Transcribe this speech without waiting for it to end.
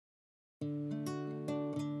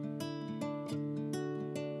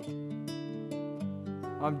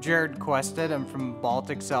I'm Questad. I'm from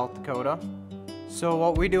Baltic, South Dakota. So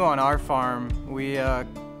what we do on our farm, we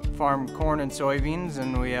farm corn and soybeans,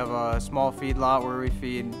 and we have a small feedlot where we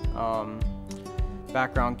feed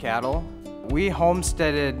background cattle. We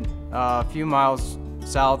homesteaded a few miles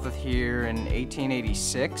south of here in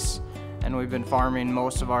 1886, and we've been farming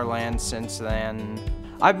most of our land since then.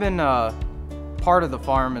 I've been part of the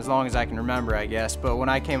farm as long as I can remember, I guess, but when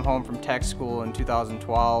I came home from tech school in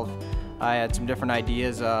 2012, I had some different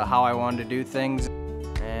ideas how I wanted to do things,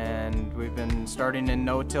 and we've been starting in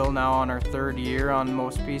no-till now on our third year on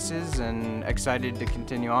most pieces, and excited to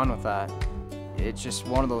continue on with that. It's just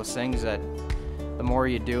one of those things that the more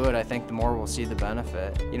you do it, I think the more we'll see the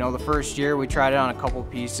benefit. You know, the first year we tried it on a couple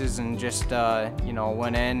pieces and just you know,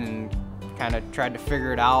 went in and kind of tried to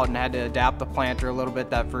figure it out and had to adapt the planter a little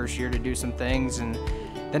bit that first year to do some things. And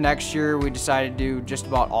the next year we decided to do just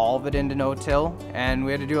about all of it into no-till, and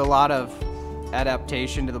we had to do a lot of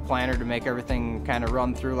adaptation to the planter to make everything kind of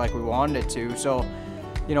run through like we wanted it to. So,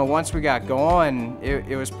 you know, once we got going,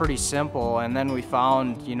 it was pretty simple, and then we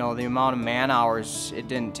found, you know, the amount of man hours it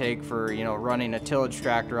didn't take for, you know, running a tillage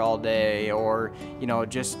tractor all day, or, you know,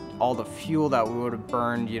 just all the fuel that we would have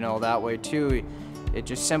burned, you know, that way too. It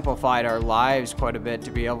just simplified our lives quite a bit to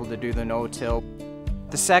be able to do the no-till.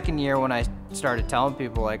 The second year when I started telling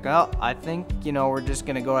people, like, well, I think, you know, we're just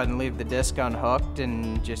gonna go ahead and leave the disc unhooked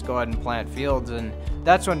and just go ahead and plant fields, and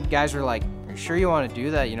that's when guys were like, are you sure you want to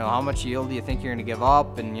do that? You know, how much yield do you think you're gonna give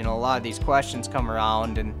up? And, you know, a lot of these questions come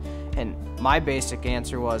around, and my basic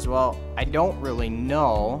answer was, well, I don't really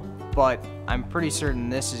know, but I'm pretty certain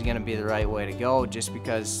this is gonna be the right way to go, just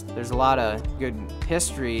because there's a lot of good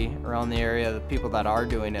history around the area, the people that are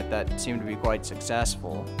doing it that seem to be quite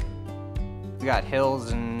successful. We got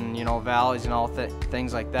hills and, you know, valleys and all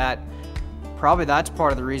things like that. Probably that's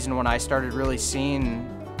part of the reason when I started really seeing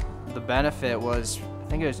the benefit was, I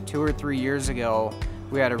think it was 2 or 3 years ago,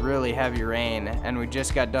 we had a really heavy rain, and we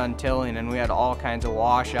just got done tilling, and we had all kinds of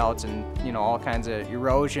washouts and, you know, all kinds of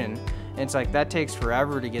erosion. And it's like, that takes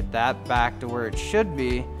forever to get that back to where it should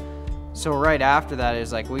be. So right after that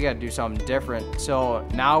is like, we got to do something different. So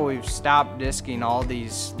now we've stopped disking all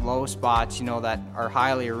these low spots, you know, that are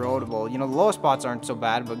highly erodible. You know, the low spots aren't so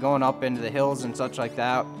bad, but going up into the hills and such like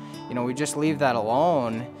that, you know, we just leave that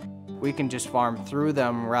alone. We can just farm through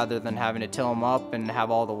them rather than having to till them up and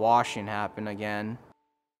have all the washing happen again.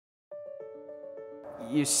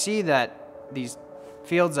 You see that these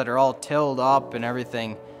fields that are all tilled up and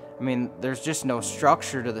everything, I mean, there's just no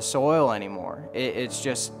structure to the soil anymore. It's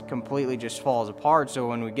just completely just falls apart. So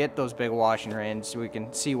when we get those big washing rains, we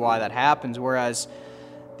can see why that happens. Whereas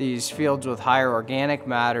these fields with higher organic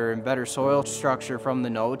matter and better soil structure from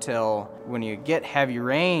the no-till, when you get heavy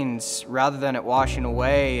rains, rather than it washing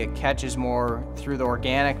away, it catches more through the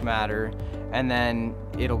organic matter, and then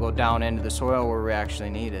it'll go down into the soil where we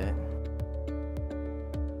actually need it.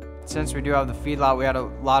 Since we do have the feedlot, we had a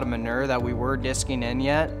lot of manure that we were disking in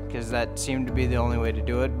yet, because that seemed to be the only way to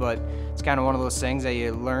do it, but it's kind of one of those things that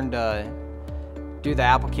you learn to do the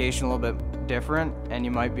application a little bit different, and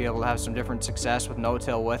you might be able to have some different success with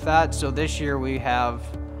no-till with that. So this year we have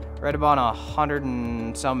right about 100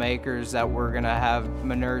 and some acres that we're gonna have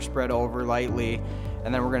manure spread over lightly,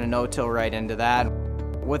 and then we're gonna no-till right into that.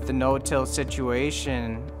 With the no-till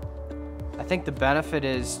situation, I think the benefit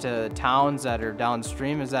is to towns that are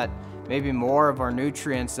downstream is that maybe more of our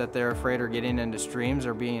nutrients that they're afraid are getting into streams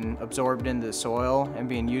are being absorbed into the soil and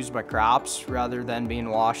being used by crops rather than being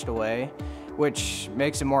washed away, which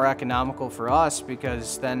makes it more economical for us,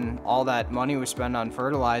 because then all that money we spend on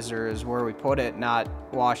fertilizer is where we put it, not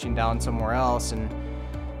washing down somewhere else. And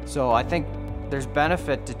so I think there's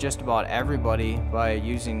benefit to just about everybody by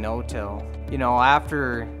using no-till. You know,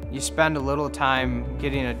 after you spend a little time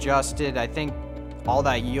getting adjusted, I think all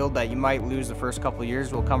that yield that you might lose the first couple of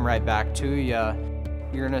years will come right back to you.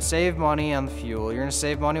 You're gonna save money on the fuel, you're gonna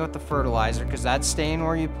save money with the fertilizer, because that's staying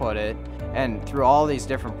where you put it. And through all these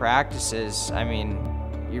different practices, I mean,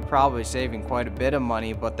 you're probably saving quite a bit of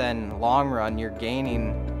money, but then long run, you're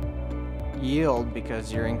gaining yield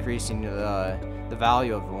because you're increasing the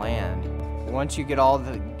value of the land. Once you get all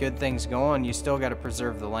the good things going, you still got to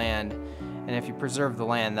preserve the land. And if you preserve the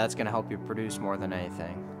land, that's going to help you produce more than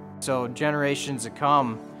anything. So generations to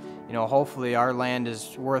come, you know, hopefully our land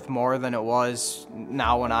is worth more than it was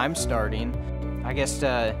now when I'm starting. I guess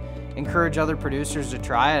to encourage other producers to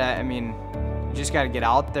try it, I mean, you just got to get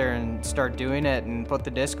out there and start doing it and put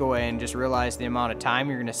the disc away and just realize the amount of time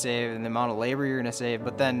you're going to save and the amount of labor you're going to save.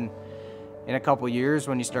 But then in a couple years,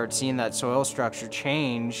 when you start seeing that soil structure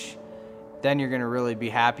change, then you're going to really be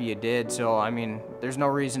happy you did. So, I mean, there's no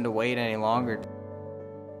reason to wait any longer.